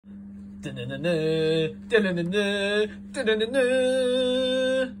Edgar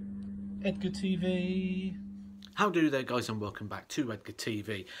TV. How do there, guys, and welcome back to Edgar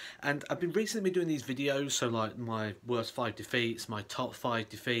TV. And I've been recently doing these videos, so like my worst 5 defeats, my top 5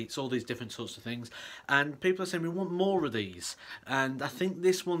 defeats, all these different sorts of things, and people are saying we want more of these, and I think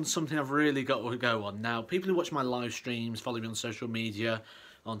this one's something I've really got to go on. Now, people who watch my live streams, follow me on social media,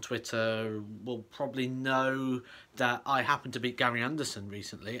 on Twitter, will probably know that I happened to beat Gary Anderson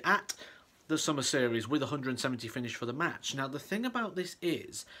recently at the Summer Series with 170 finish for the match. Now, the thing about this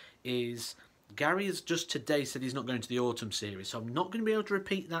is Gary has just today said he's not going to the Autumn Series, so I'm not going to be able to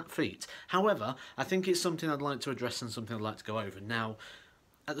repeat that feat. However, I think it's something I'd like to address and something I'd like to go over. Now,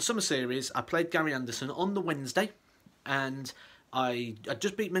 at the Summer Series, I played Gary Anderson on the Wednesday, and I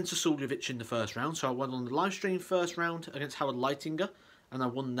just beat Mensah Suljovic in the first round, so I won on the live stream first round against Howard Leitinger, and I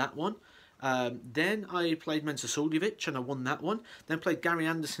won that one. Then I played Mensah Suljovic, and I won that one. Then played Gary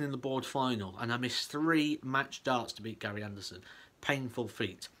Anderson in the board final, and I missed 3 match darts to beat Gary Anderson. Painful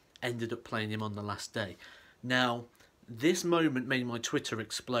feat. Ended up playing him on the last day. Now, this moment made my Twitter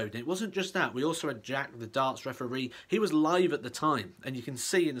explode. It wasn't just that. We also had Jack, the darts referee. He was live at the time, and you can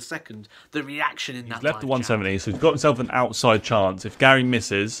see in a second the reaction in that. He's left the 170, so he's got himself an outside chance. If Gary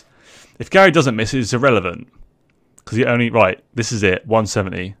misses, if Gary doesn't miss, it's irrelevant. Because he only, right, this is it,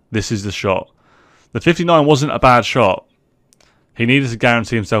 170. This is the shot. The 59 wasn't a bad shot. He needed to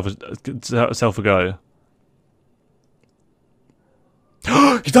guarantee himself a go.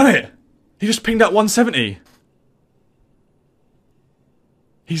 He's done it! He just pinged out 170.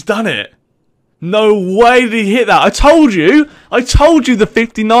 He's done it. No way did he hit that. I told you the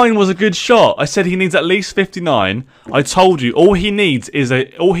 59 was a good shot. I said he needs at least 59. I told you all he needs is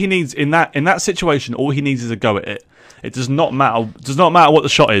in that situation, all he needs is a go at it. It does not matter what the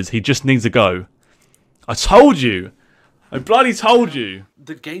shot is. He just needs a go. I told you. I bloody told you.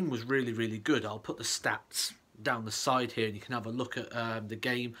 The game was really, really good. I'll put the stats down the side here and you can have a look at the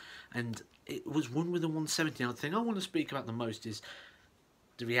game, and it was won with a 170. Now, the thing I want to speak about the most is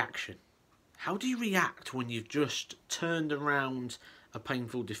the reaction. How do you react when you've just turned around a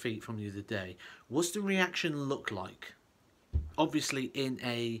painful defeat from the other day? What's the reaction look like? Obviously in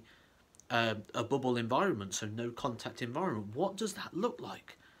a bubble environment, so no contact environment. What does that look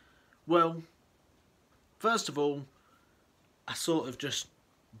like? Well, first of all, I sort of just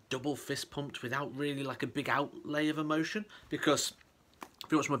double fist pumped without really like a big outlay of emotion, because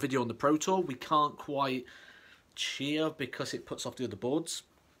if you watch my video on the Pro Tour, we can't quite cheer because it puts off the other boards.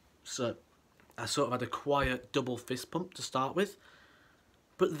 So I sort of had a quiet double fist pump to start with.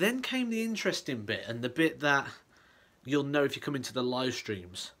 But then came the interesting bit, and the bit that you'll know if you come into the live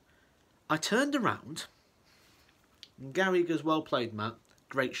streams. I turned around and Gary goes, "Well played, Matt.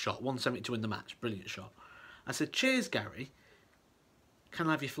 Great shot. 170 to win the match. Brilliant shot." I said, "Cheers, Gary. Can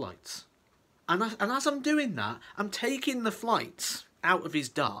I have your flights?" And as I'm doing that, I'm taking the flights out of his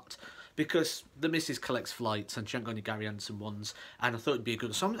dart, because the missus collects flights and she hasn't got any Gary Anderson ones, and I thought it'd be a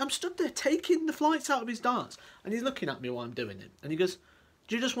good one. So I'm stood there taking the flights out of his darts, and he's looking at me while I'm doing it. And he goes,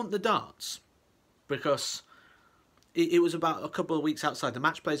 "Do you just want the darts?" Because it was about a couple of weeks outside the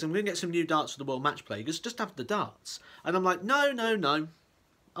match plays, and we're going to get some new darts for the World Match Play. He goes, "Just have the darts." And I'm like, no,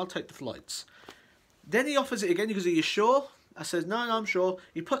 I'll take the flights. Then he offers it again. He goes, "Are you sure?" I said, no, I'm sure.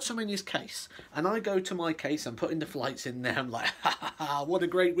 He puts them in his case, and I go to my case and putting the flights in there. I'm like, ha, what a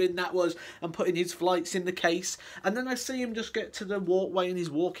great win that was. I'm putting his flights in the case, and then I see him just get to the walkway and he's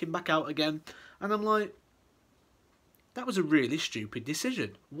walking back out again, and I'm like, that was a really stupid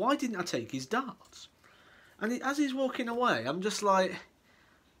decision. Why didn't I take his darts? And as he's walking away, I'm just like,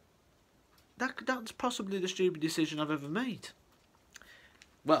 that's possibly the stupid decision I've ever made.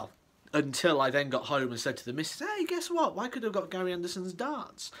 Well, until I then got home and said to the missus, "Hey, guess what? I could have got Gary Anderson's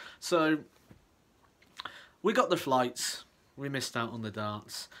darts." So we got the flights. We missed out on the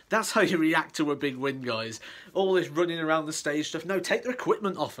darts. That's how you react to a big win, guys. All this running around the stage stuff. No, take their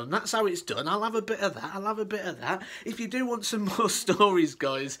equipment off them. That's how it's done. I'll have a bit of that. I'll have a bit of that. If you do want some more stories,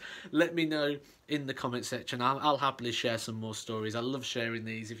 guys, let me know in the comment section. I'll happily share some more stories. I love sharing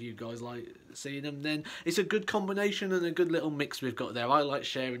these. If you guys like seeing them, then it's a good combination and a good little mix we've got there. I like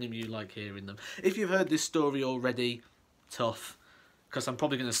sharing them. You like hearing them. If you've heard this story already, tough. Because I'm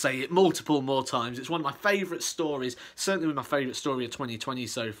probably going to say it multiple more times. It's one of my favourite stories. Certainly my favourite story of 2020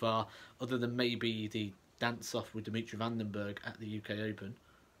 so far, other than maybe the dance-off with Dimitri Vandenberg at the UK Open.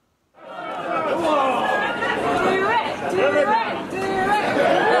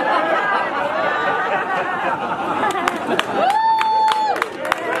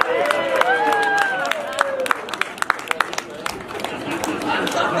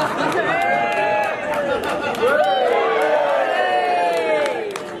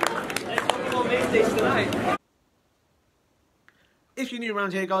 if you're new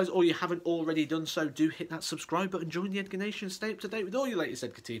around here, guys, or you haven't already done so, do hit that subscribe button, join the Edgar Nation, stay up to date with all your latest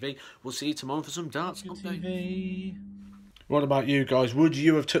Edgar TV. We'll see you tomorrow for some darts update. What about you guys? Would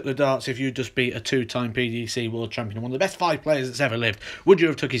you have took the darts if you'd just beat a 2-time PDC World Champion, one of the best 5 players that's ever lived? Would you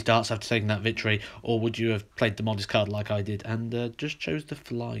have took his darts after taking that victory, or would you have played the modest card like I did and just chose the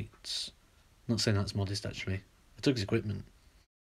flights? Not saying that's modest, actually. I took his equipment.